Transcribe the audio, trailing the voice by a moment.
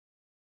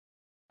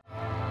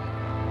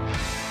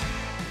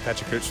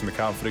Patrick Cooch from the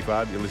Carlton Footy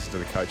Club. You listen to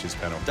the Coaches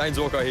Panel. Dane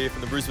Zorko here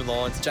from the Brisbane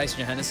Lions.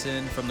 Jason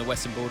Johannesson from the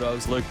Western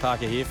Bulldogs. Luke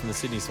Parker here from the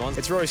Sydney Swans.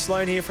 It's Rory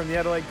Sloane here from the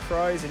Adelaide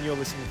Crows, and you're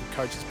listening to the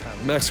Coaches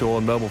Panel. Max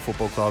Gorn, Melbourne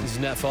Football Club. This is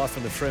Nat Fyfe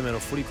from the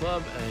Fremantle Footy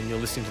Club, and you're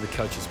listening to the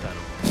Coaches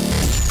Panel.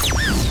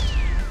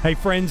 Hey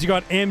friends, you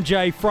got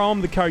MJ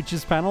from the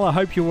Coaches Panel. I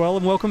hope you're well,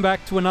 and welcome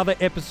back to another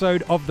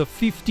episode of the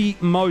 50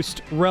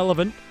 Most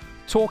Relevant.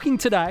 Talking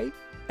today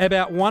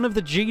about one of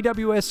the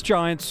GWS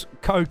Giants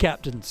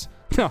co-captains.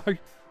 No,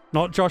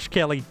 not Josh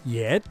Kelly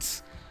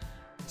yet.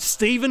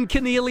 Stephen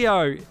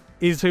Coniglio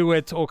is who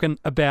we're talking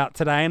about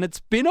today, and it's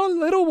been a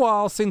little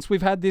while since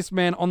we've had this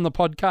man on the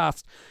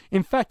podcast.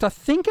 In fact, I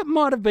think it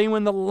might have been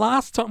when the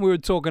last time we were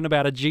talking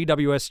about a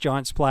GWS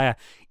Giants player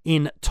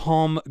in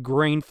Tom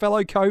Green,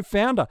 fellow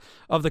co-founder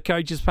of the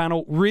Coaches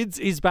Panel. Rids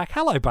is back.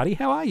 Hello, buddy.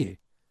 How are you?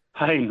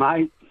 Hey,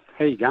 mate.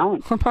 How you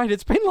going? Mate,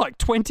 it's been like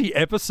 20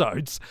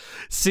 episodes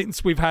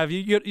since we've had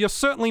you. You're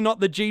certainly not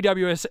the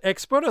GWS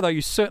expert, although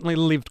you certainly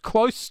lived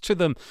close to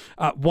them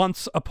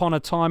once upon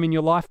a time in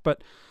your life.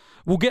 But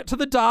we'll get to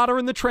the data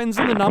and the trends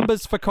and the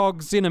numbers for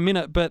Cogs in a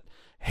minute. But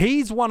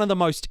he's one of the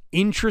most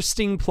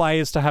interesting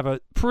players to have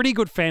a pretty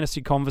good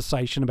fantasy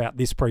conversation about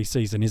this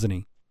preseason, isn't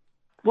he?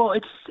 Well,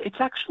 it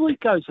actually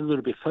goes a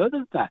little bit further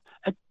than that.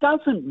 It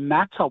doesn't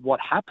matter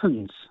what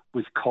happens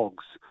with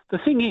Cogs. The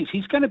thing is,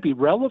 he's going to be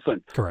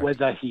relevant. Correct.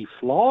 Whether he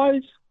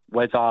flies,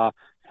 whether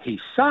he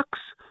sucks,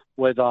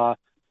 whether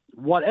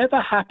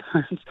whatever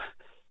happens,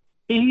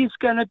 he's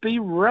going to be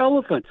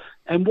relevant.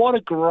 And what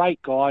a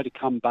great guy to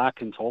come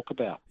back and talk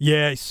about.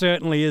 Yeah, he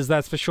certainly is,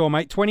 that's for sure,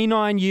 mate.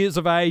 29 years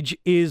of age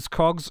is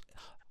Cogs.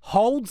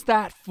 Holds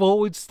that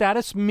forward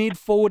status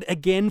mid-forward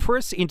again for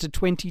us into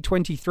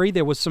 2023.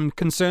 There was some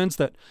concerns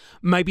that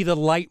maybe the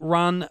late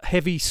run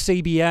heavy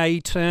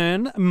CBA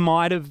turn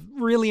might have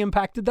really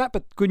impacted that,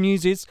 but good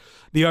news is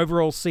the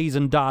overall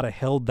season data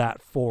held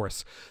that for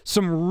us.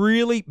 Some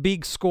really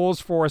big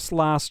scores for us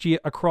last year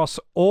across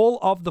all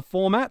of the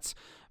formats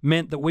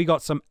meant that we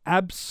got some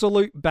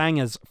absolute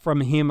bangers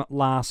from him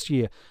last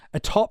year. A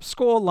top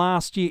score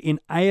last year in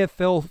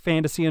AFL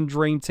Fantasy and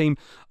Dream Team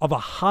of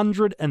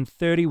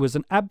 130 was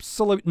an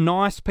absolute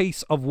nice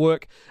piece of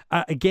work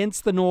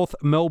against the North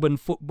Melbourne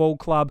Football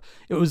Club.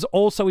 It was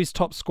also his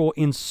top score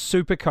in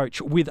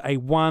Supercoach with a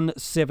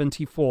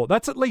 174.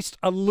 That's at least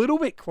a little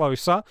bit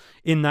closer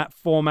in that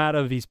format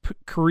of his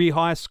career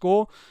high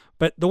score.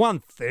 But the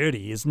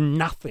 130 is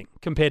nothing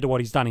compared to what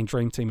he's done in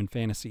Dream Team and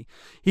Fantasy.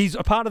 He's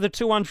a part of the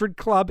 200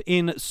 club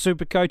in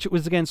Supercoach. It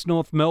was against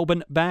North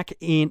Melbourne back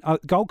in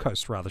Gold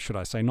Coast, rather, should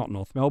I say, not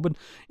North Melbourne,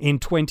 in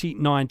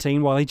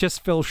 2019, while he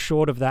just fell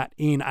short of that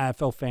in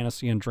AFL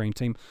Fantasy and Dream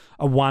Team,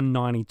 a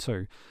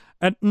 192.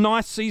 A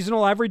nice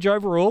seasonal average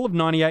overall of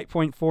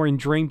 98.4 in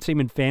Dream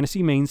Team and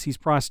Fantasy means he's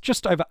priced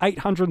just over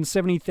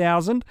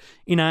 $870,000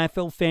 in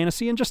AFL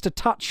Fantasy and just a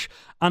touch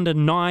under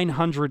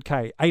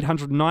 $900K,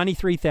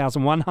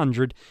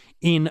 $893,100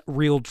 in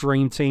Real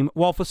Dream Team.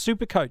 While for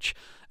Supercoach,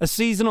 a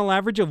seasonal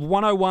average of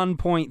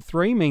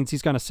 101.3 means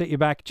he's going to set you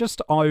back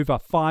just over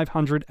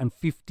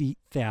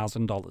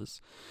 $550,000.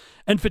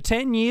 And for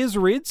 10 years,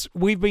 Rids,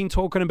 we've been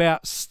talking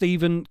about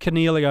Stephen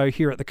Coniglio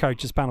here at the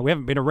Coaches Panel. We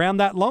haven't been around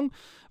that long,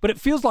 but it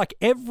feels like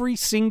every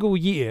single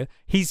year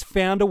he's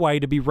found a way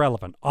to be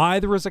relevant,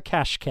 either as a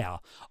cash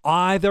cow,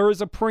 either as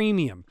a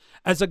premium,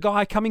 as a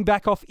guy coming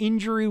back off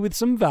injury with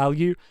some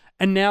value,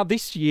 and now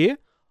this year,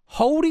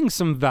 holding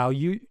some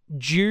value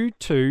due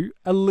to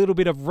a little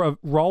bit of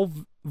role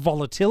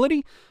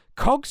volatility.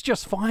 Cogs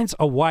just finds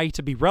a way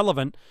to be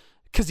relevant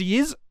because he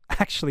is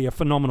actually a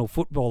phenomenal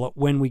footballer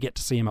when we get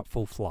to see him at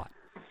full flight.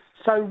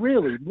 So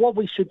really, what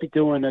we should be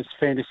doing as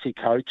fantasy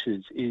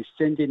coaches is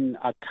sending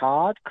a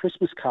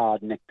Christmas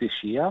card this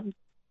year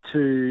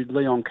to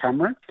Leon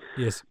Cameron.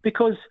 Yes.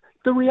 Because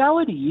the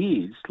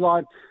reality is,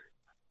 like,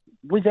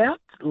 without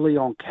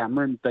Leon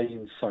Cameron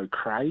being so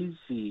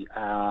crazy,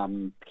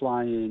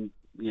 playing,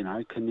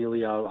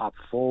 Coniglio up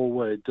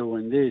forward,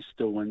 doing this,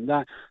 doing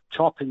that,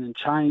 chopping and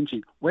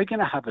changing, we're going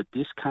to have a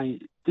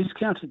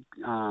discounted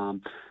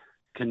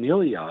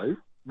Coniglio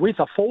with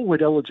a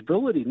forward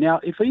eligibility. Now,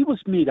 if he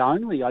was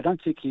mid-only, I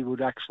don't think he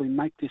would actually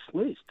make this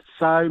list.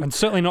 And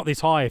certainly not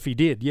this high if he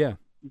did, yeah.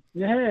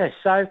 Yeah,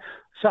 so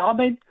I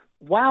mean,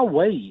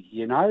 wowee,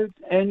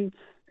 and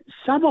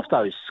some of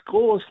those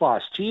scores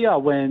last year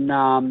when,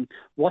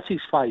 what's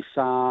his face?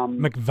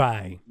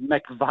 McVeigh,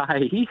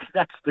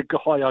 that's the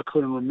guy I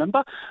couldn't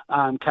remember,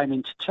 came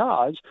into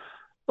charge,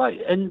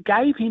 and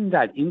gave him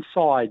that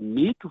inside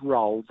mid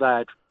role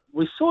that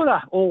we sort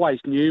of always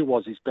knew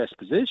was his best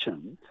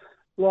position.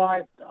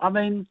 They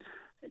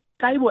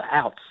were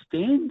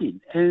outstanding.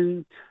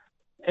 And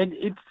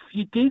if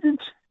you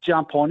didn't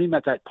jump on him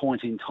at that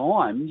point in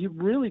time, you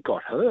really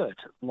got hurt.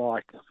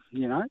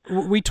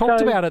 We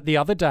talked about it the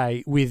other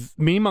day with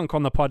Mini Monk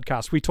on the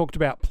podcast. We talked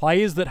about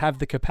players that have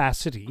the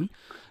capacity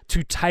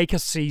to take a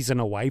season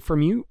away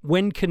from you.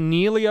 When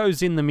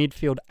Coniglio's in the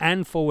midfield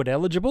and forward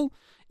eligible,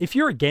 if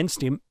you're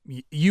against him,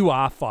 you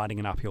are fighting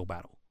an uphill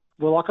battle.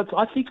 Well,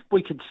 I think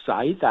we could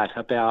say that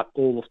about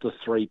all of the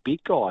three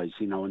big guys,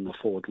 in the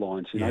forward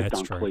lines,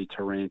 Dunkley,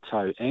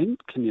 Taranto and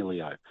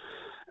Coniglio.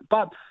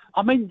 But,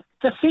 I mean,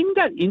 the thing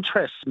that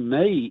interests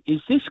me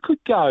is this could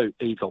go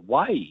either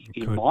way,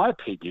 my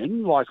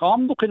opinion. Like,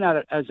 I'm looking at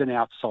it as an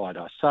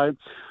outsider. So,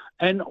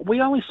 and we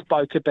only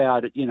spoke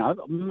about it,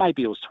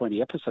 maybe it was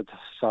 20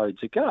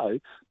 episodes ago,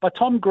 but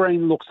Tom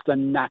Green looks the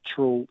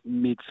natural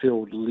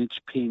midfield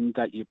linchpin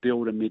that you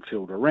build a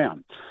midfield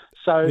around.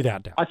 So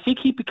without doubt, I think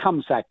he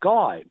becomes that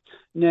guy.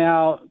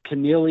 Now,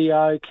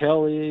 Coniglio,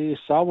 Kelly,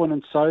 so on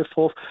and so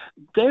forth,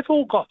 they've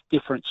all got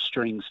different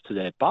strings to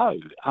their bow.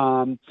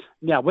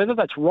 Now, whether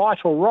that's right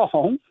or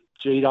wrong,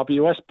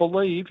 GWS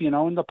believe,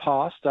 in the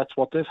past, that's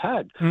what they've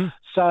had.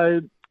 So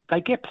they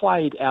get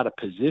played out of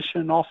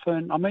position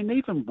often. I mean,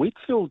 even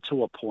Whitfield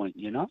to a point,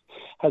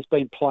 has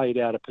been played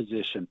out of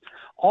position.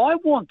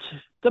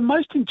 The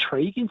most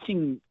intriguing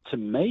thing to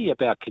me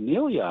about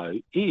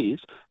Coniglio is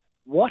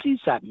what is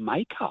that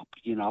makeup,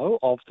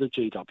 of the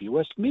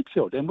GWS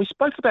midfield? And we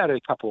spoke about it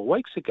a couple of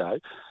weeks ago.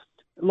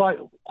 Like,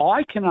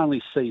 I can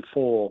only see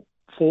four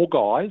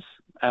guys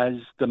as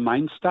the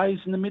mainstays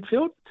in the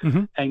midfield,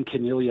 and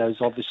Coniglio's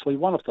obviously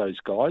one of those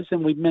guys.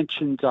 And we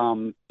mentioned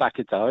back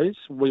at those,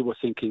 we were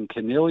thinking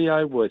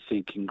Coniglio, we're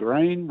thinking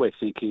Green, we're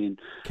thinking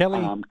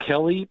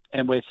Kelly,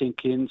 and we're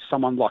thinking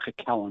someone like a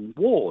Callan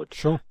Ward.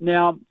 Sure.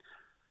 Now,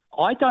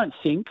 I don't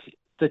think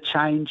the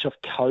change of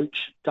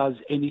coach does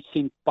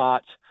anything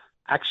but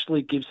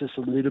actually gives us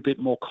a little bit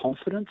more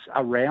confidence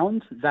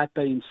around that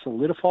being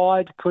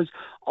solidified, because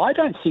I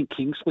don't think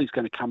Kingsley's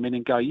going to come in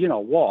and go, you know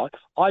what,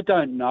 I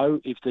don't know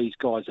if these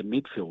guys are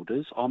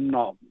midfielders.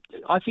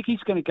 I think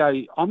he's going to go,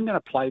 I'm going to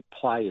play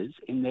players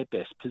in their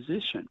best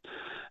position,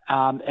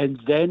 and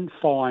then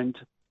find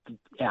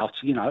out,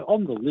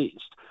 on the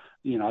list,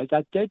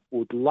 that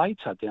deadwood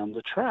later down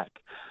the track,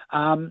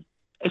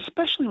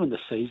 especially when the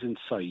season's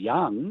so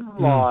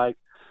young,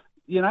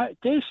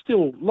 they're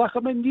still,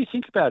 you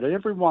think about it,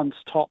 everyone's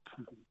top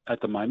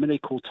at the moment,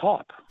 equal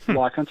type.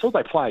 Until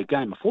they play a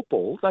game of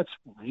football, that's,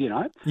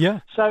 Yeah.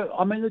 So,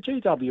 the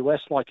GWS,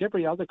 like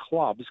every other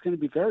club, is going to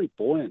be very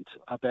buoyant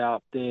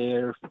about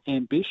their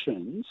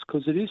ambitions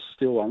because it is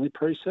still only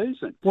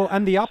pre-season. Well,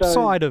 and the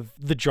upside of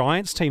the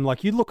Giants team,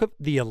 like you look at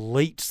the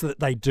elites that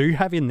they do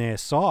have in their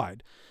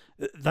side,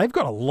 they've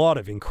got a lot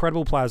of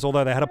incredible players,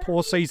 although they had a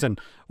poor season.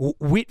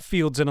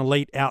 Whitfield's an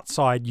elite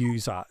outside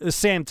user.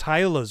 Sam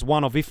Taylor's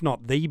one of, if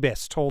not the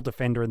best, tall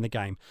defender in the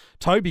game.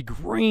 Toby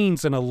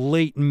Green's an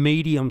elite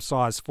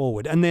medium-sized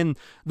forward. And then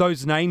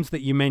those names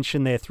that you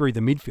mentioned there through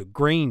the midfield,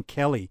 Green,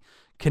 Kelly,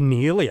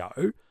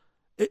 Coniglio,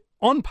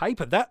 on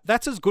paper,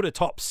 that's as good a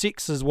top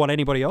six as what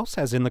anybody else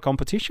has in the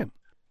competition.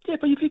 Yeah,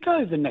 but if you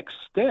go the next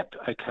step,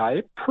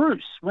 okay,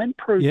 Bruce, when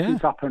Bruce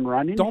is up and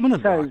running,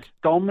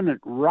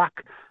 dominant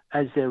ruck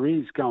as there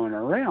is going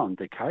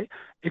around, okay?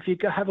 If you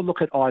go have a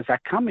look at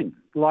Isaac Cumming,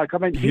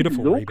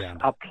 beautiful he looks rebounder.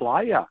 A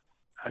player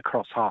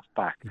across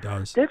half-back. He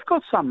does. They've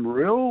got some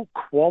real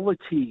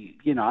quality,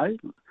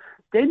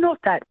 they're not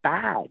that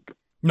bad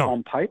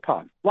on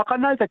paper. I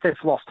know that they've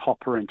lost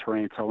Hopper and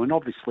Taranto, and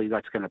obviously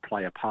that's going to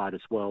play a part as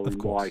well in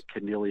why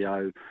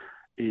Coniglio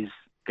is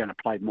going to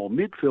play more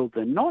midfield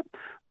than not.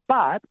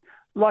 But,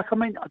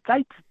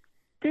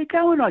 they're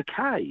going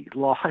okay.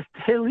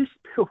 Their list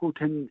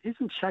building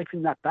isn't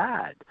shaping that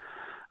bad.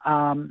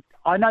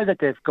 I know that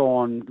they've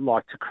gone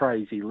to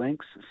crazy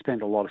lengths,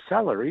 spent a lot of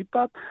salary,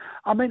 but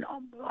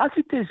I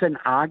think there's an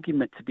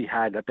argument to be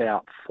had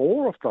about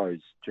four of those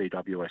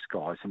GWS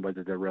guys and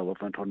whether they're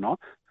relevant or not.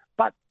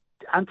 But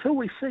until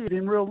we see it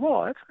in real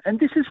life, and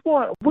this is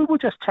why we were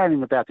just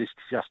chatting about this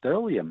just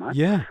earlier, mate.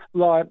 Yeah.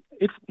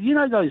 If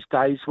those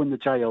days when the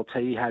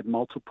JLT had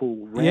multiple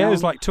rounds. Yeah, it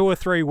was 2 or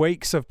 3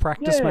 weeks of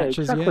practice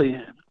matches. Exactly.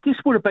 Yeah. This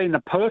would have been the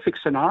perfect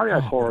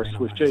scenario for us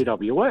with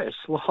GWS.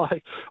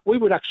 We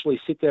would actually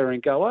sit there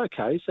and go,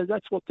 okay, so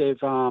that's what they've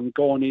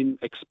gone in,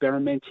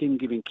 experimenting,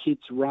 giving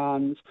kids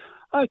runs.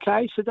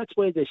 Okay, so that's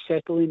where they're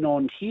settling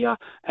on here.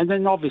 And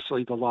then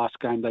obviously the last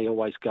game they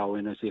always go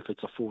in as if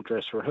it's a full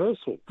dress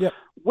rehearsal. Yep.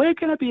 We're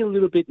going to be a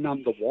little bit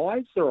none the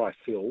wiser, I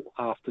feel,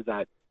 after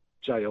that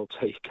JLT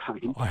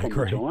game from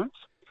the Giants.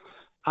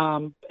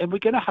 And we're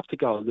going to have to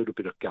go a little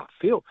bit of gut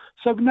feel.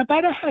 So no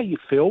matter how you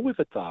feel with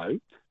it, though,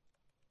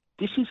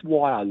 this is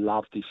why I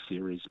love this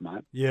series,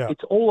 mate. Yeah.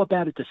 It's all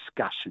about a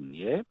discussion,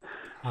 yeah?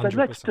 100%. So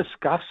let's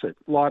discuss it.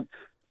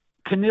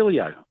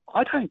 Coniglio,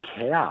 I don't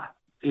care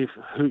if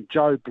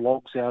Joe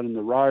Bloggs out in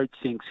the road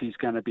thinks he's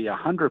going to be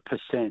 100%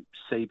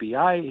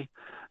 CBA,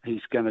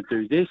 he's going to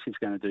do this, he's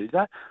going to do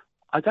that.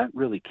 I don't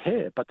really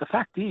care. But the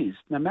fact is,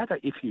 no matter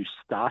if you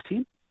start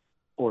him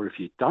or if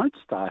you don't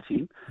start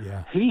him,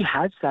 he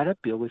has that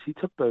ability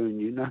to burn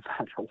you no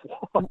matter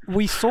what.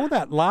 We saw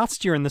that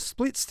last year in the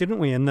splits, didn't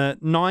we? In the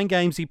 9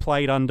 games he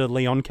played under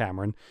Leon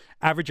Cameron,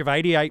 average of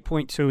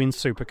 88.2 in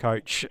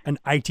Supercoach, an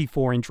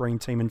 84 in Dream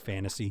Team and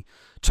Fantasy,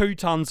 2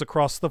 tons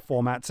across the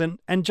formats,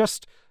 and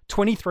just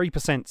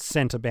 23%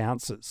 centre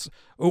bounces.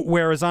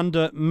 Whereas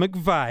under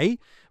McVeigh,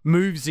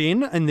 moves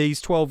in these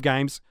 12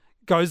 games,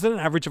 goes at an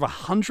average of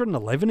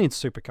 111 in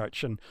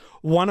Supercoach and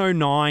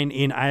 109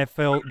 in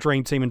AFL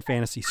Dream Team and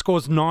Fantasy.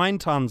 Scores 9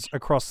 tons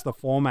across the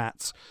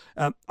formats.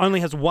 Only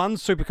has one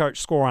Supercoach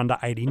score under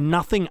 80,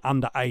 nothing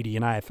under 80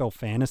 in AFL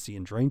Fantasy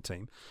and Dream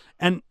Team.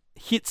 And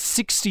hits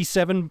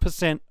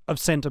 67% of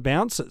centre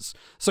bounces.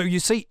 So you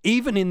see,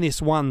 even in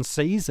this one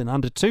season,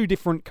 under 2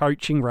 different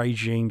coaching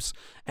regimes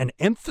and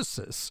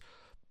emphasis,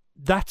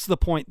 that's the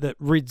point that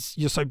Rids,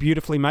 you're so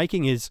beautifully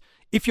making, is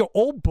if you're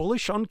all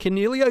bullish on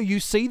Coniglio, you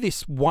see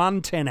this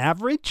 110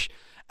 average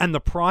and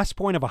the price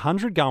point of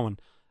 100 going,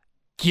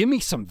 give me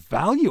some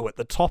value at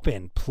the top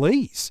end,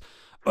 please.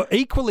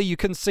 Equally, you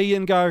can see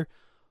and go,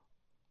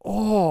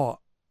 oh,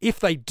 if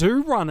they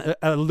do run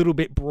a little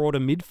bit broader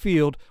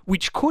midfield,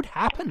 which could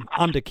happen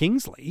under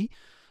Kingsley,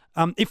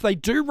 if they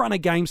do run a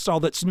game style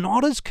that's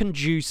not as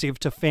conducive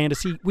to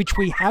fantasy, which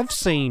we have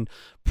seen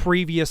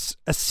previous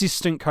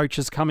assistant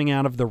coaches coming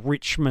out of the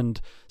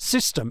Richmond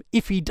system,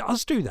 if he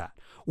does do that,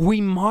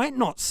 we might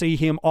not see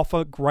him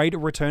offer greater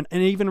return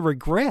and even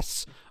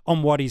regress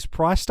on what he's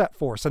priced at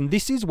for us. And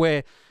this is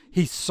where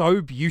he's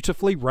so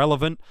beautifully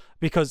relevant,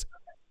 because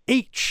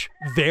each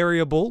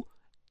variable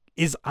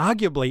is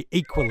arguably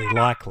equally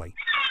likely.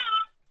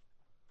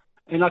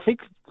 And I think,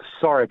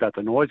 sorry about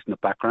the noise in the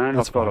background.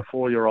 That's I've got a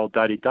 4-year-old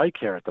daddy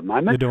daycare at the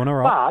moment. You're doing all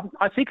right. But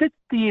I think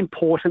the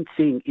important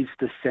thing is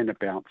the centre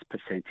bounce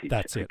percentage.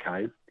 That's it.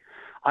 Okay.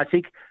 I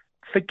think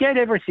forget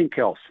everything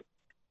else.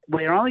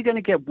 We're only going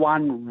to get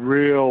one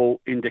real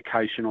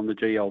indication on the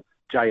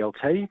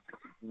JLT,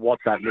 what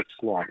that looks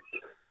like.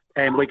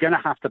 And we're going to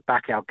have to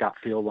back our gut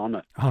feel on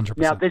it. 100%.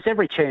 Now, there's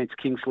every chance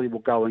Kingsley will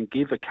go and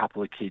give a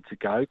couple of kids a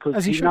go,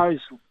 because he knows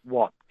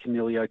what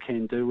Coniglio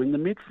can do in the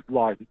mid.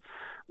 Like,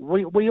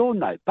 we all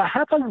know. But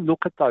have a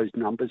look at those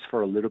numbers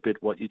for a little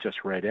bit, what you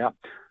just read out.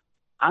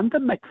 Under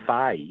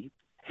McVeigh,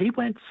 he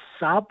went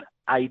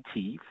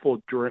sub-80 for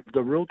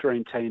the Real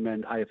Dream Team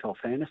and AFL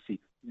Fantasy.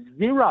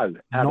 0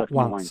 out Not of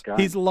once. 9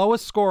 games. His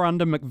lowest score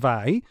under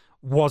McVeigh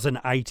was an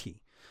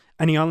 80,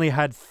 and he only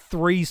had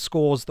 3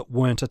 scores that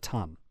weren't a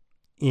ton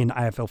in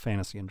AFL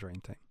Fantasy and Dream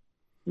Team.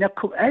 Now,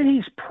 at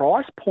his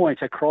price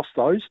point across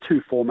those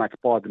 2 formats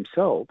by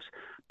themselves,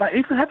 but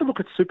if you have a look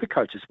at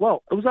Supercoach as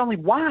well, it was only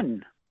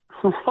 1.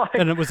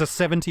 And it was a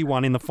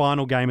 71 in the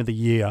final game of the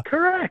year.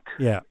 Correct.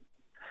 Yeah.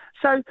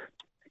 So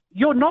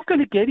you're not going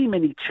to get him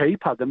any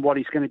cheaper than what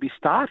he's going to be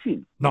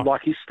starting. No.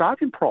 Like his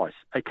starting price,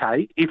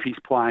 okay, if he's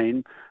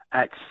playing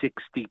at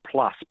 60+%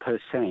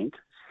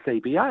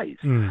 CBAs.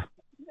 Mm.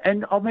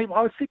 And I mean,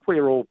 I think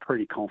we're all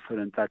pretty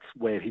confident that's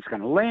where he's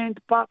going to land.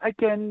 But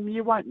again,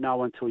 you won't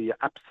know until you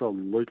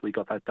absolutely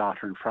got that data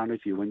in front of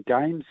you and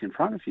games in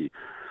front of you.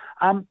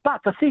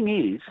 But the thing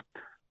is,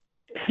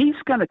 he's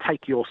going to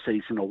take your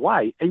season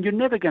away, and you're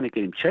never going to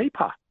get him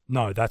cheaper.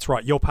 No, that's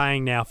right. You're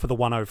paying now for the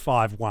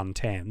 105,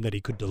 110 that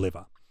he could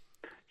deliver.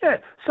 Yeah,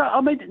 so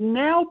I mean,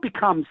 now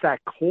becomes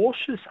that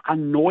cautious,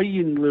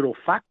 annoying little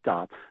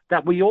factor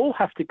that we all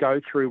have to go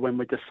through when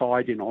we're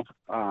deciding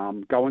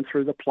on going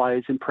through the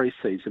players in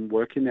pre-season,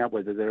 working out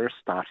whether they're a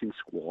starting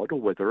squad or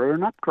whether they're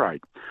an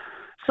upgrade.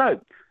 So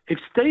if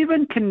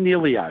Stephen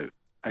Coniglio,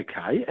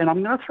 okay, and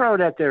I'm going to throw it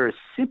out there as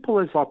simple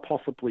as I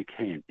possibly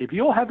can. If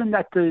you're having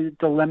that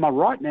dilemma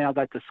right now,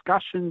 that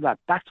discussion, that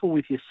battle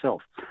with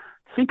yourself,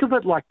 think of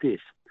it like this.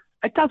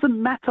 It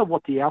doesn't matter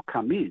what the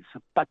outcome is,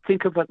 but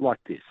think of it like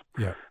this.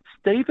 Yeah.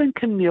 Stephen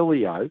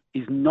Coniglio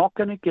is not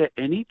going to get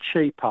any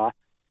cheaper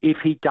if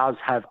he does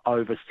have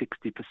over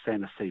 60%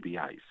 of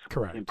CBAs.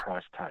 Correct. In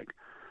price tag.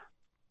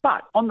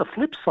 But on the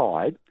flip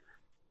side,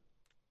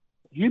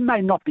 you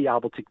may not be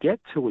able to get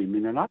to him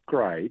in an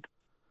upgrade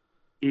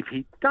if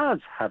he does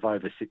have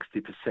over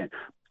 60%.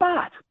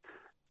 But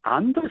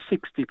under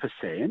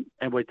 60%,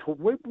 and we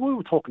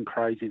were talking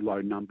crazy low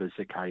numbers,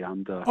 okay,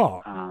 under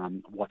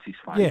what's his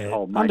face?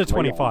 Yeah, under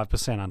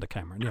 25% under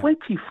Cameron. Yeah.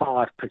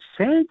 25%?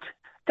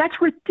 That's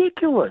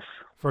ridiculous.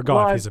 For a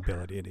guy of his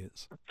ability, it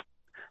is.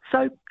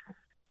 So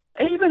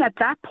even at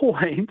that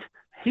point,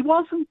 he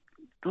wasn't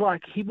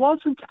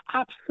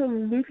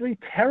absolutely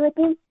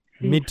terrible.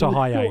 Mid to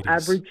high 80s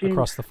averaging,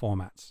 across the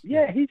formats.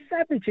 Yeah, he's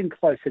averaging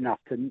close enough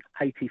to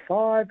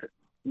 85,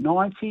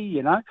 90,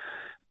 you know.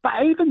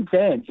 But even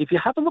then, if you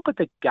have a look at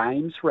the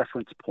games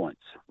reference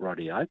points,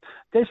 Radio,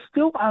 there's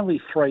still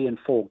only 3 and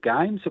 4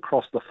 games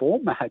across the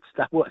formats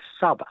that were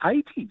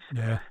sub-80s.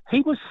 Yeah. He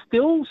was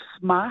still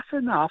smart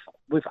enough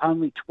with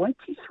only 23%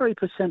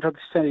 of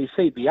the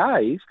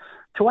CBAs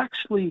to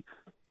actually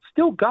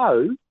still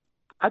go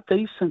a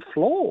decent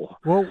floor.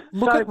 Well,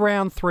 look at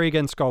round 3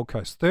 against Gold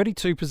Coast.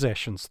 32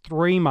 possessions,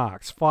 3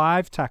 marks,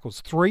 5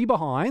 tackles, 3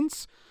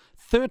 behinds,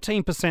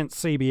 13%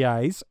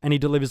 CBAs, and he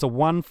delivers a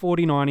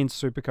 149 in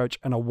Supercoach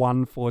and a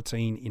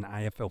 114 in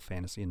AFL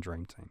Fantasy and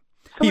Dream Team.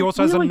 So he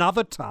also has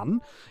another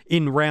ton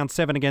in round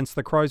 7 against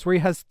the Crows where he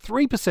has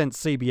 3%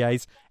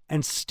 CBAs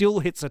and still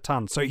hits a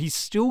ton. So he's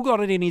still got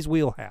it in his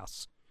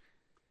wheelhouse.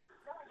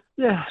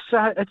 Yeah,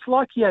 so it's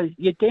like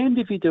you're damned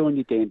if you do and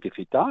you're damned if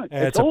you don't.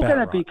 Yeah, it's all going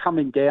to be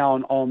coming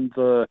down on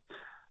the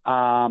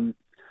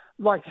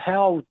like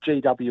how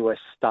GWS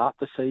start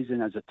the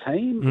season as a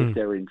team, if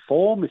they're in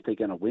form, if they're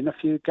going to win a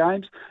few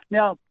games.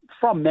 Now,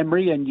 from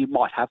memory, and you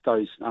might have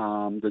those,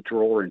 the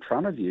draw in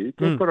front of you,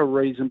 they've got a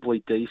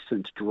reasonably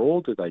decent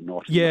draw, do they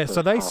not? Yeah,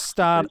 so they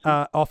start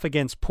off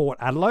against Port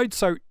Adelaide.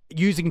 So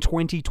using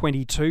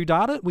 2022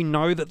 data, we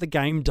know that the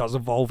game does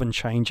evolve and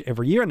change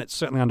every year, and it's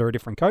certainly under a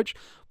different coach.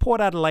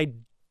 Port Adelaide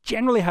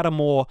generally had a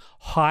more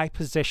high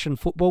possession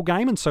football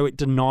game, and so it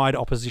denied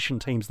opposition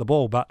teams the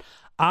ball. But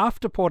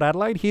after Port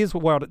Adelaide, here's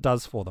what it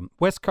does for them.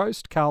 West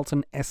Coast,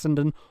 Carlton,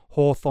 Essendon,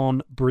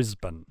 Hawthorn,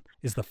 Brisbane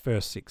is the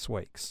first 6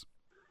 weeks.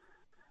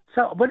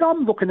 So when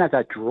I'm looking at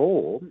that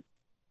draw,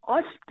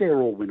 I think they're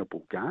all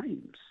winnable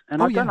games.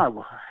 And I don't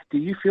know, do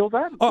you feel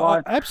that?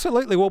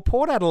 Absolutely. Well,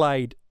 Port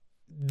Adelaide,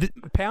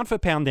 pound for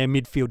pound, their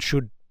midfield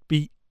should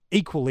be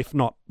equal, if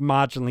not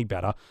marginally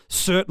better,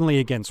 certainly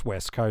against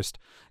West Coast.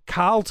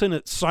 Carlton,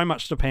 it so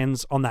much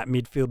depends on that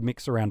midfield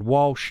mix around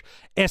Walsh.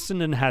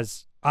 Essendon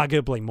has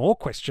arguably more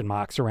question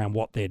marks around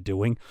what they're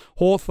doing.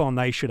 Hawthorn,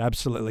 they should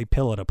absolutely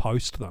pillar to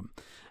post them.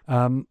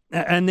 And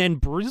then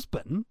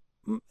Brisbane,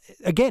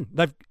 again,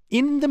 they've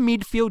in the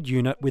midfield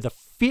unit with a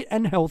fit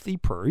and healthy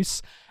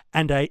Bruce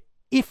and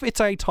if it's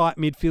a tight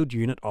midfield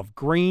unit of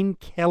Green,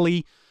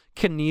 Kelly,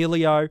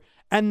 Cornelio,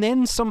 and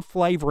then some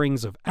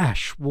flavourings of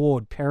Ash,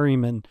 Ward,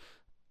 Perryman,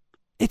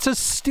 it's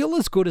still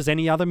as good as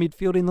any other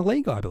midfield in the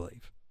league, I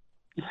believe.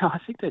 Yeah, I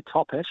think their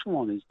top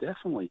echelon is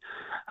definitely.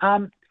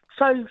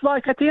 So,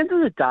 like, at the end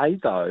of the day,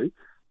 though,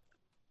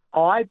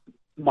 I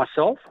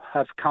myself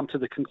have come to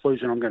the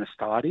conclusion I'm going to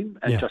start him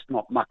and just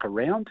not muck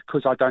around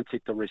because I don't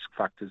think the risk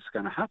factor is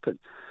going to happen.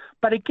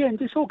 But again,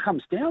 this all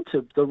comes down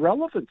to the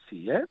relevancy,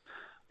 yeah?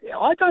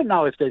 I don't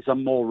know if there's a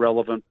more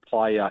relevant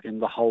player in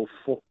the whole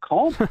foot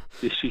comp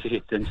this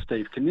year than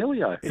Steve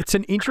Cornelio. It's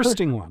an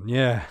interesting one,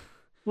 yeah.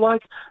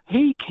 Like,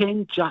 he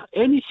can just...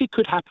 anything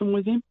could happen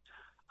with him.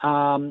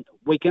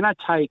 We're going to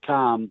take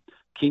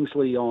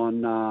Kingsley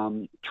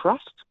on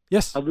trust.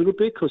 Yes. A little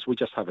bit because we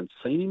just haven't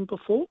seen him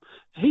before.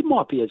 He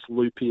might be as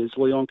loopy as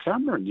Leon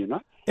Cameron, you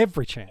know.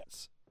 Every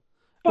chance.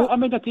 But, I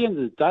mean, at the end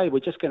of the day, we're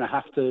just going to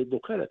have to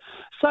look at it.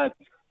 So,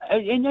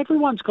 and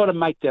everyone's got to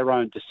make their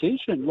own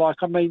decision. Like,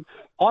 I mean,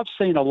 I've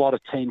seen a lot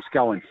of teams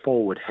going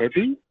forward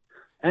heavy.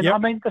 And, I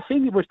mean, the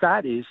thing with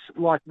that is,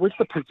 like, with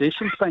the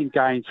positions being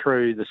gained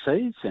through the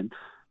season,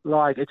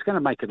 like, it's going to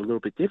make it a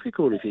little bit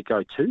difficult if you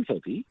go too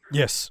heavy.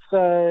 Yes.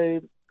 So...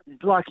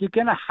 like, you're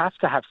going to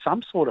have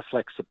some sort of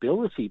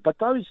flexibility. But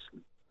those,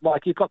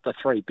 like, you've got the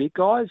 3 big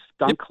guys,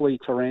 Dunkley,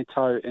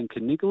 Taranto, and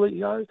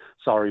Coniglio.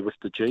 Sorry, with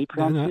the G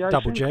pronunciation.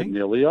 Double G.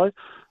 Coniglio,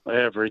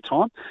 every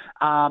time.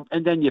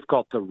 And then you've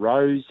got the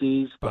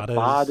Rosies, the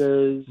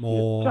Butters.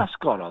 More. You've just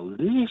got a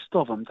list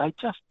of them. They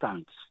just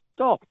don't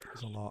stop.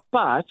 There's a lot.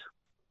 But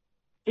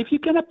if you're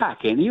going to back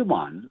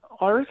anyone,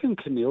 I reckon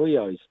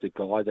Coniglio's the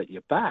guy that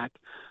you back.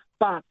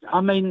 But,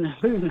 I mean,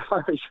 who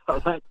knows how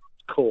that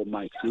call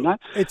makes, you know?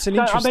 It's an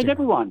interesting... I mean,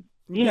 everyone,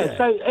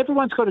 so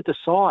everyone's got to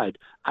decide,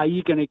 are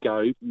you going to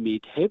go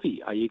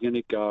mid-heavy? Are you going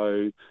to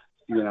go,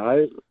 you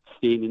know,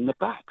 thin in the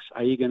backs?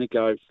 Are you going to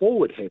go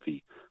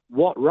forward-heavy?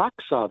 What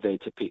rucks are there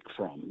to pick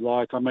from?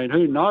 Like, I mean,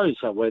 who knows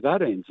where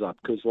that ends up?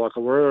 Because, like,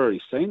 we've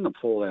already seen them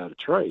fall out of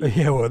trees.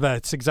 Yeah, well,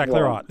 that's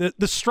exactly right.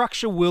 The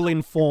structure will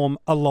inform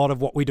a lot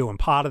of what we do, and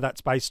part of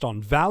that's based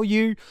on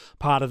value.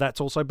 Part of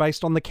that's also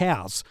based on the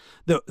cows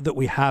that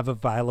we have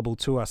available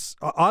to us.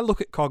 I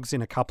look at Cogs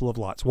in a couple of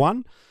lights.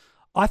 One,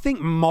 I think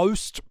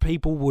most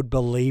people would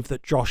believe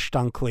that Josh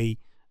Dunkley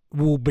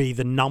will be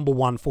the number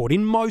 1 forward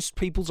in most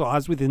people's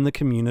eyes within the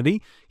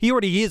community. He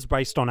already is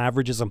based on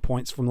averages and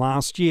points from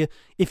last year.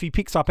 If he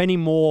picks up any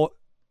more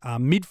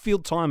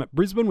midfield time at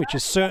Brisbane, which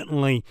is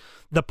certainly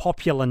the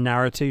popular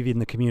narrative in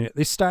the community at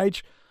this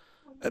stage,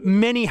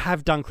 many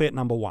have Dunkley at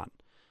number 1.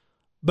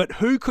 But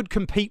who could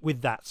compete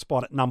with that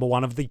spot at number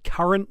 1 of the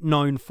current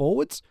known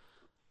forwards?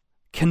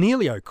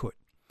 Cornelio could.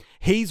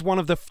 He's one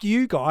of the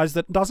few guys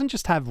that doesn't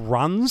just have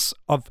runs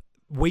of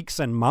weeks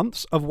and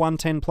months of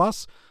 110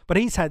 plus, but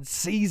he's had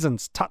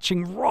seasons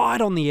touching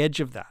right on the edge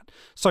of that.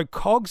 So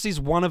Cogs is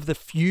one of the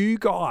few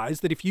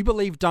guys that if you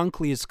believe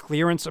Dunkley is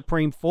clear and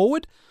supreme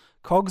forward,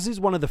 Cogs is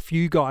one of the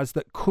few guys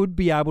that could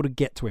be able to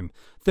get to him.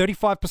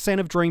 35%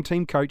 of Dream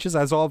Team coaches,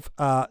 as of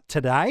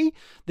today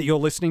that you're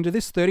listening to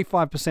this,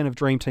 35% of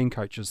Dream Team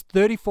coaches,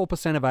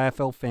 34% of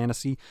AFL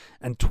Fantasy,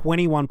 and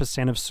 21%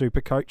 of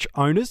Supercoach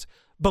owners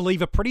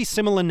believe a pretty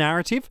similar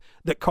narrative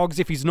that Cogs,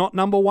 if he's not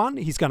number 1,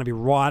 he's going to be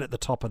right at the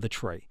top of the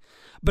tree.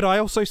 But I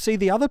also see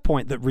the other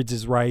point that Rids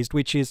has raised,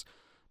 which is,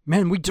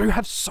 man, we do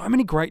have so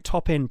many great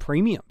top-end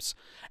premiums.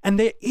 And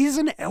there is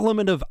an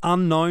element of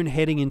unknown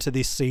heading into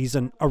this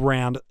season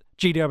around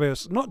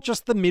GWS, not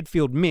just the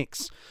midfield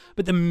mix,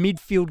 but the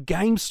midfield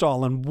game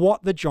style and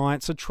what the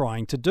Giants are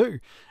trying to do.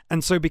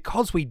 And so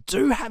because we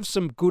do have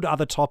some good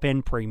other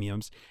top-end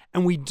premiums,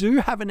 and we do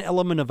have an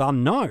element of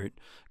unknown,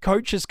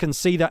 coaches can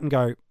see that and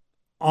go,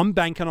 I'm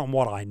banking on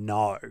what I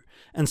know.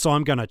 And so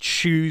I'm going to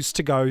choose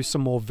to go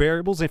some more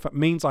variables. If it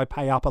means I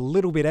pay up a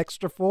little bit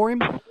extra for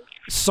him,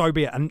 so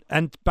be it.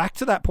 And back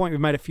to that point we've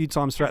made a few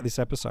times throughout this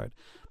episode.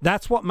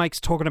 That's what makes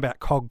talking about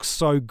Cogs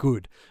so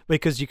good,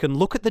 because you can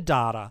look at the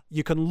data,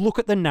 you can look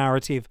at the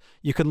narrative,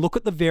 you can look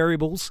at the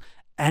variables,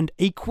 and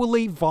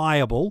equally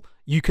viable,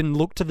 you can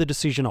look to the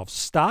decision of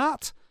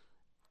start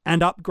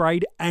and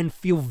upgrade and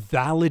feel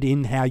valid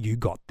in how you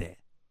got there.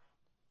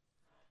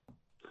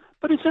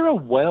 But is there a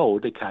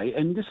world, okay,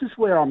 and this is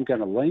where I'm going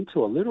to lean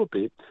to a little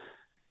bit,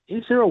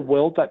 is there a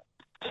world that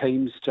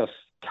teams just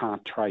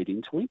can't trade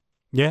into him?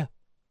 Yeah.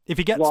 If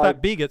he gets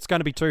that big, it's going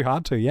to be too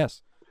hard to,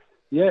 yes.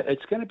 Yeah,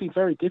 it's going to be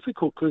very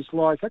difficult because,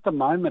 at the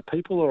moment,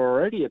 people are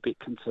already a bit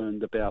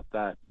concerned about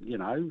that,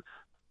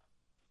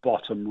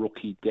 bottom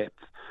rookie depth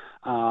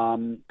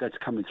that's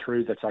coming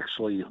through that's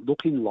actually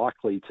looking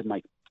likely to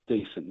make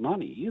decent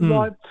money.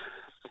 But,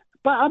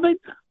 I mean,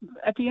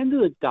 at the end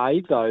of the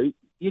day, though,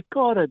 you've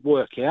got to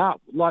work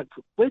out,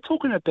 we're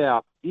talking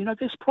about,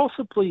 there's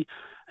possibly,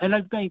 and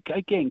I mean,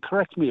 again,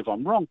 correct me if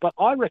I'm wrong, but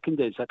I reckon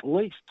there's at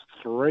least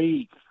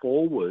 3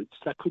 forwards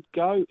that could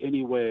go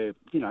anywhere,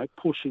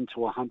 push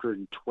into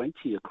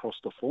 120 across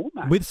the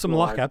format. With some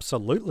luck,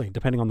 absolutely,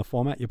 depending on the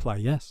format you play,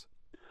 yes.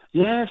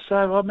 Yeah, so,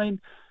 I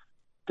mean,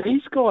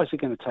 these guys are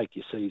going to take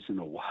your season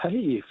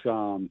away if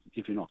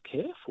you're not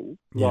careful.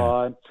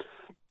 Yeah.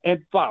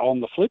 But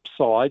on the flip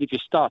side, if you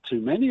start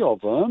too many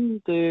of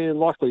them, they're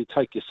likely to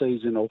take your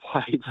season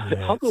away the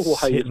other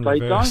way if they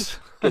don't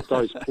get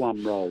those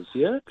plum rolls,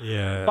 yeah?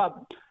 Yeah.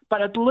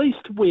 But at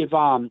least with,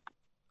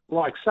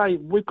 say,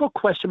 we've got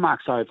question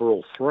marks over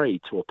all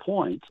 3 to a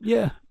point.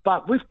 Yeah.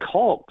 But with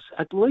Cogs,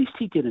 at least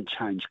he didn't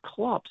change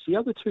clubs. The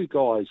other 2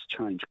 guys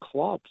changed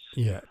clubs.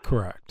 Yeah,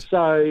 correct.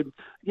 So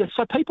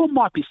people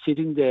might be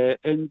sitting there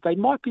and they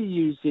might be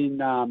using,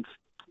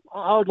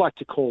 I would like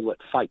to call it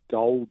fake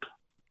gold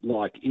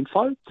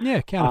info.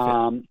 Yeah,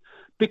 counterfeit.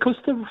 Because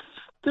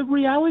the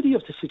reality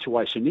of the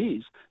situation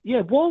is,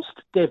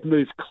 whilst they've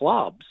moved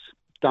clubs,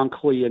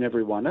 Dunkley and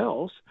everyone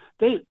else,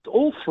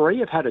 all 3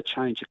 have had a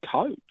change of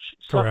coach.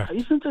 So Correct.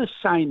 Isn't the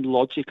same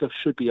logic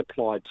should be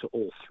applied to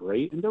all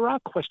 3? And there are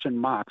question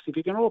marks. If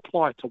you're going to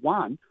apply it to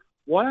one,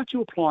 why aren't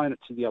you applying it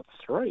to the other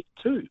 3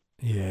 too?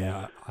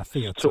 Yeah, I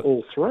think it's... To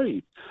all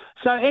 3.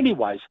 So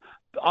anyways,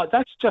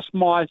 that's just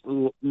my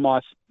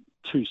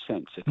 2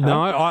 cents. Okay?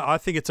 No, I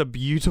think it's a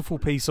beautiful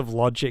piece of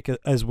logic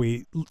as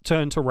we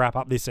turn to wrap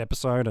up this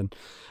episode and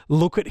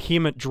look at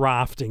him at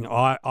drafting.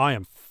 I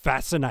am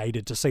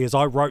fascinated to see, as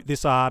I wrote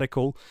this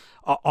article,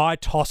 I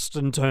tossed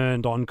and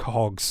turned on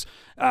Cogs.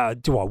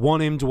 Do I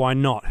want him? Do I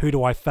not? Who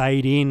do I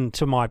fade in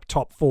to my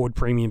top forward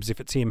premiums if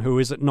it's him? Who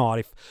is it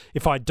not?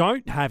 If I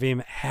don't have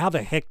him, how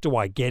the heck do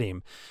I get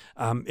him?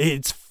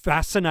 It's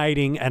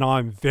fascinating, and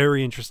I'm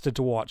very interested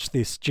to watch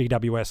this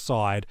GWS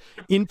side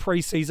in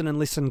preseason and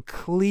listen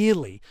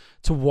clearly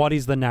to what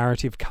is the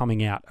narrative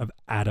coming out of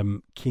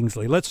Adam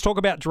Kingsley. Let's talk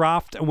about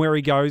draft and where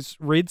he goes,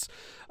 Rids.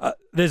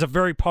 There's a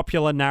very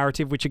popular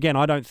narrative, which again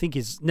I don't think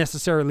is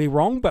necessarily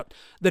wrong, but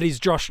that is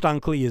Josh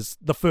Dunkley is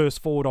the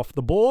first forward off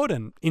the board,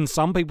 and in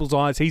some people's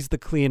eyes, he's the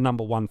clear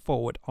number 1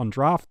 forward on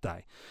draft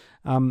day.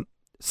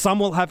 Some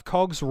will have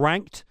Cogs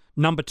ranked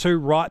number 2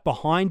 right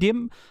behind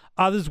him.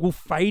 Others will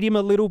fade him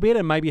a little bit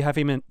and maybe have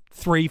him in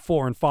 3,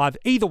 4, and 5.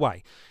 Either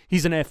way,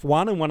 he's an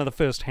F1 and one of the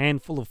first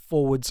handful of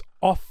forwards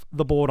off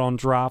the board on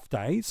draft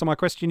day. So my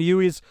question to you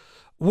is,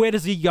 where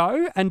does he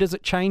go, and does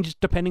it change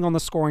depending on the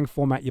scoring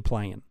format you're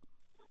playing in?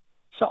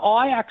 So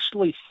I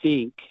actually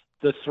think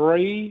the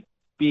 3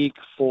 big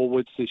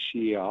forwards this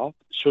year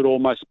should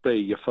almost be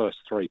your first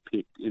 3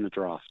 picked in a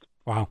draft.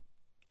 Wow.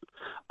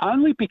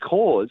 Only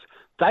because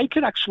they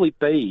could actually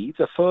be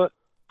the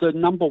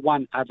number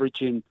 1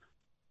 averaging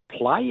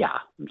player,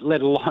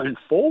 let alone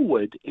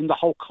forward, in the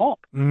whole comp.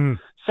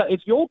 So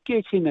if you're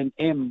getting an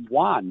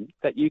M1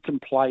 that you can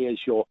play as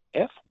your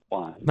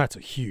F1... That's a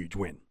huge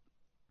win.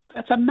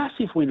 That's a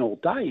massive win all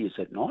day, is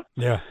it not?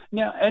 Yeah.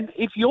 Now, and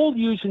if you're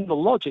using the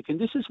logic, and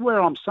this is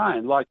where I'm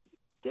saying,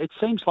 it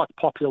seems like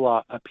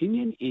popular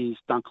opinion is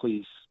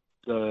Dunkley's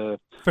the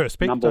first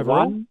pick number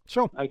overall. 1.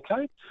 Sure.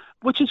 Okay,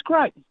 which is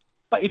great.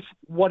 But if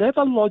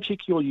whatever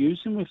logic you're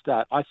using with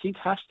that, I think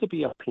has to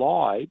be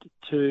applied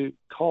to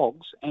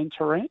Cogs and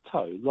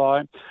Taranto.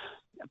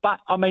 But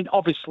I mean,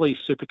 obviously,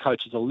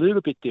 Supercoach is a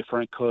little bit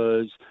different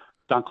because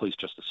Dunkley's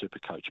just a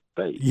Supercoach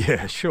B.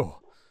 Yeah, sure.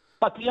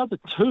 But the other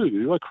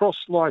 2 across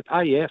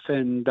AF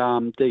and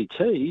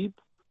DT,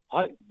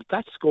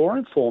 that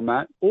scoring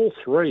format, all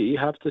 3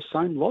 have the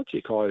same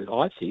logic.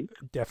 I think.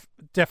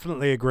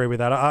 Definitely agree with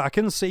that. I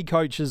can see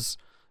coaches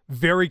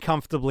very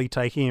comfortably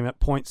taking him at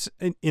points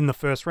in the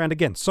first round.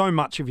 Again, so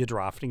much of your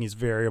drafting is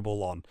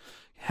variable on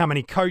how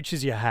many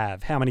coaches you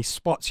have, how many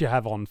spots you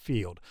have on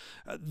field.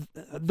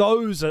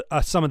 Those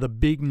are some of the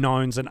big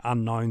knowns and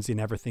unknowns in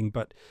everything.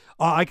 But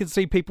I can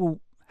see people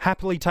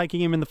happily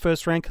taking him in the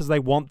first round because they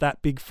want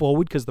that big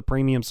forward because the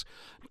premiums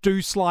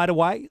do slide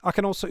away. I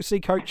can also see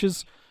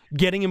coaches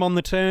getting him on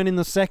the turn in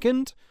the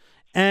second.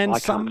 And I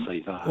can't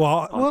see that.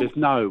 Well, there's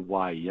no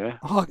way, yeah.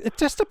 It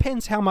just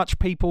depends how much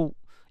people...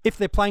 If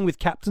they're playing with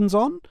captains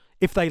on,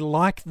 if they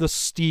like the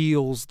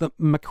Steels, the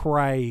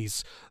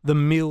McRaes, the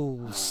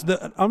Mills.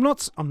 I'm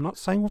not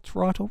saying what's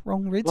right or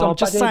wrong, Rids. Well, I'm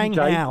just saying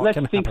how it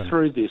can let's think happen.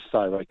 through this,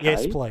 though, okay?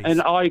 Yes, please.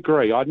 And I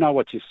agree. I know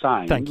what you're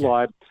saying. Thank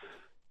you.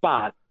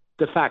 But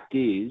the fact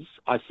is,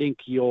 I think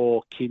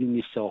you're kidding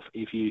yourself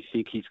if you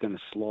think he's going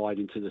to slide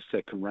into the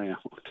second round.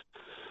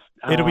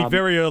 It'll be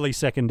very early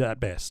second at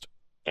best.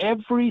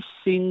 Every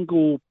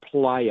single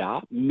player,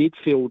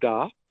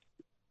 midfielder,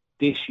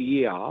 this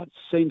year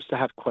seems to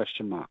have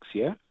question marks,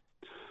 yeah?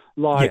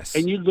 Yes.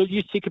 And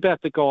you think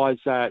about the guys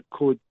that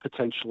could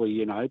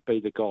potentially, be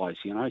the guys,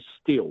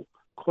 still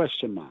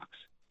question marks.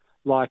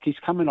 Like, he's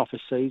coming off a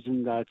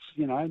season that's,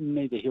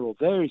 neither here or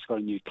there. He's got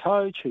a new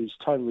coach who's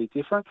totally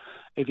different.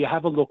 If you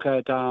have a look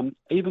at,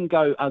 even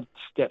go a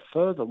step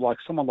further, like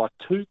someone like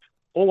Tuke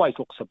always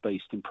looks a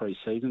beast in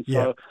pre-season.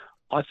 Yeah. So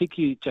I think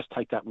you just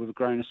take that with a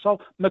grain of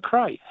salt.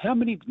 McRae, how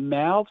many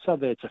mouths are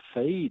there to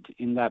feed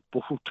in that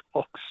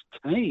Bulldogs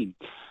team?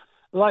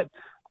 Like,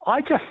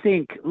 I just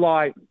think,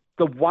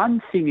 the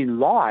one thing in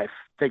life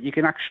that you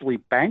can actually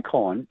bank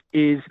on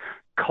is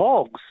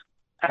Cogs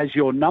as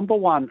your number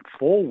one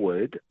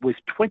forward with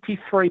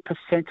 23%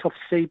 of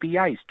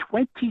CBAs.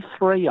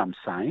 23, I'm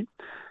saying,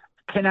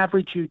 can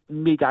average you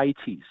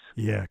mid-80s.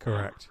 Yeah,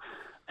 correct.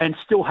 And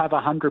still have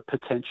 100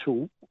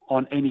 potential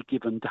on any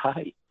given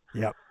day.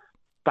 Yep.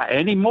 But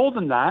any more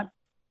than that,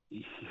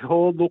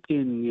 you're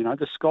looking,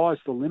 the sky's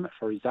the limit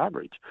for his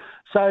average.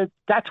 So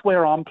that's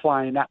where I'm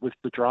playing at with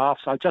the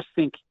drafts. I just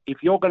think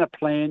if you're going to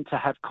plan to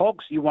have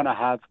Cogs, you want to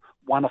have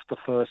one of the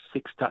first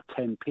 6 to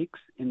 10 picks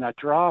in that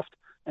draft,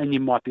 and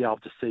you might be able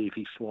to see if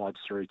he slides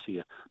through to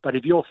you. But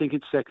if you're thinking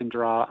second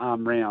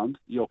round,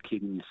 you're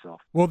kidding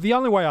yourself. Well, the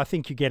only way I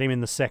think you get him in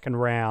the second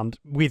round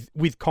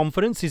with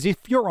confidence is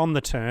if you're on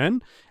the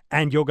turn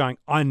and you're going,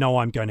 I know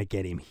I'm going to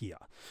get him here.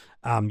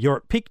 You're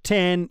at pick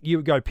 10,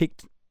 you go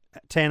pick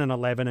 10 and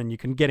 11, and you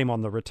can get him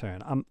on the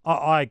return.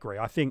 I agree.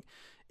 I think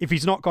if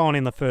he's not gone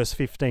in the first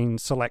 15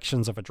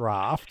 selections of a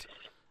draft,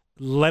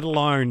 let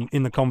alone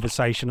in the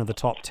conversation of the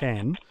top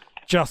 10,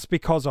 just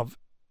because of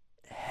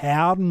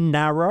how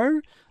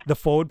narrow the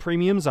forward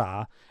premiums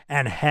are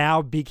and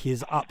how big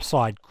his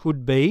upside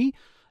could be,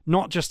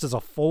 not just as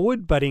a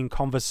forward, but in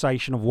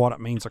conversation of what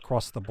it means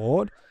across the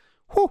board.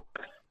 Whew,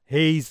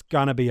 he's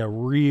going to be a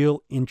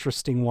real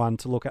interesting one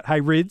to look at.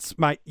 Hey, Rids,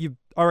 mate,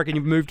 I reckon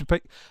you've moved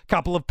a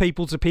couple of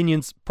people's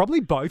opinions,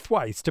 probably both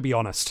ways, to be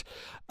honest,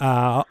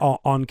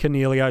 on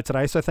Coniglio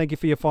today. So thank you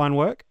for your fine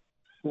work.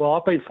 Well,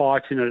 I've been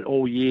fighting it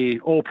all year,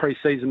 all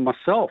pre-season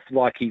myself.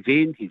 Like, he's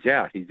in, he's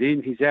out, he's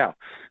in, he's out.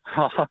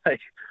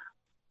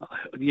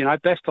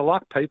 Best of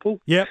luck, people.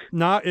 Yep.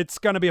 No, it's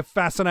going to be a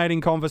fascinating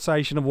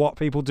conversation of what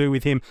people do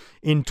with him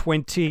in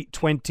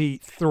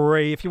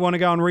 2023. If you want to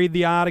go and read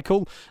the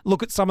article,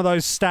 look at some of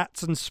those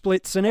stats and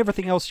splits and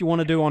everything else you want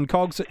to do on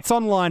Cogs, it's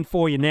online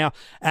for you now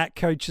at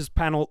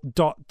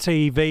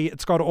coachespanel.tv.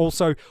 It's got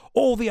also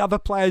all the other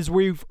players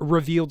we've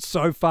revealed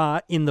so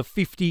far in the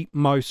 50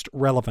 most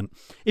relevant.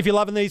 If you're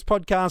loving these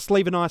podcasts,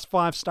 leave a nice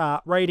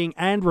 5-star rating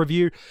and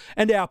review.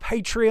 And our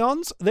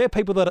Patreons, they're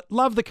people that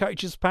love the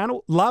Coaches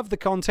Panel, love the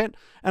content,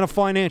 and are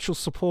financial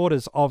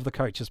supporters of the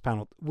Coaches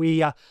Panel.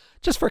 We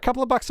just for a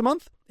couple of bucks a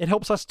month, it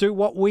helps us do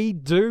what we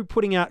do,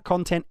 putting out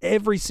content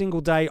every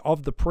single day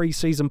of the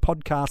pre-season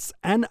podcasts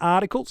and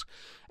articles.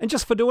 And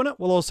just for doing it,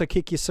 we'll also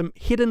kick you some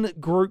hidden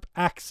group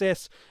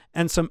access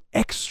and some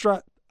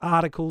extra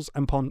articles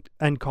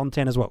and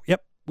content as well.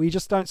 Yep, we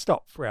just don't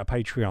stop for our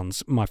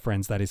Patreons, my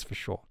friends, that is for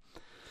sure.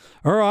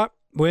 All right,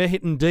 we're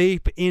hitting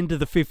deep into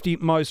the 50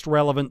 most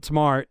relevant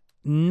tomorrow.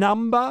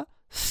 Number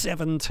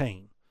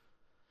 17.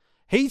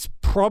 He's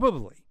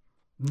probably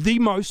the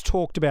most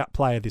talked about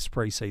player this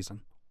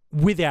preseason,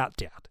 without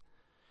doubt.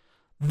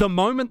 The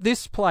moment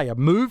this player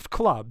moved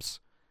clubs,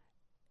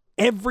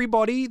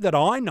 everybody that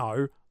I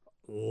know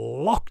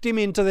locked him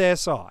into their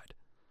side.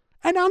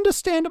 And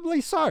understandably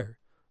so.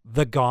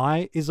 The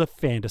guy is a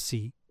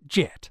fantasy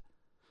jet.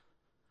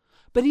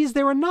 But is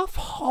there enough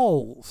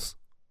holes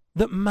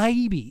that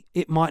maybe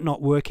it might not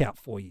work out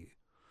for you?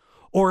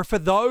 Or for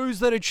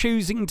those that are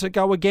choosing to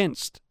go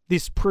against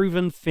this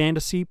proven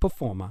fantasy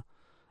performer,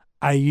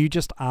 are you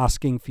just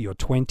asking for your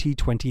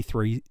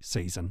 2023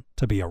 season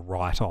to be a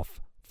write-off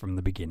from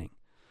the beginning?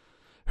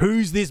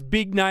 Who's this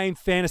big-name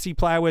fantasy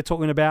player we're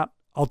talking about?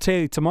 I'll tell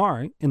you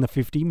tomorrow in the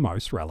 50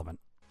 most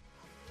relevant.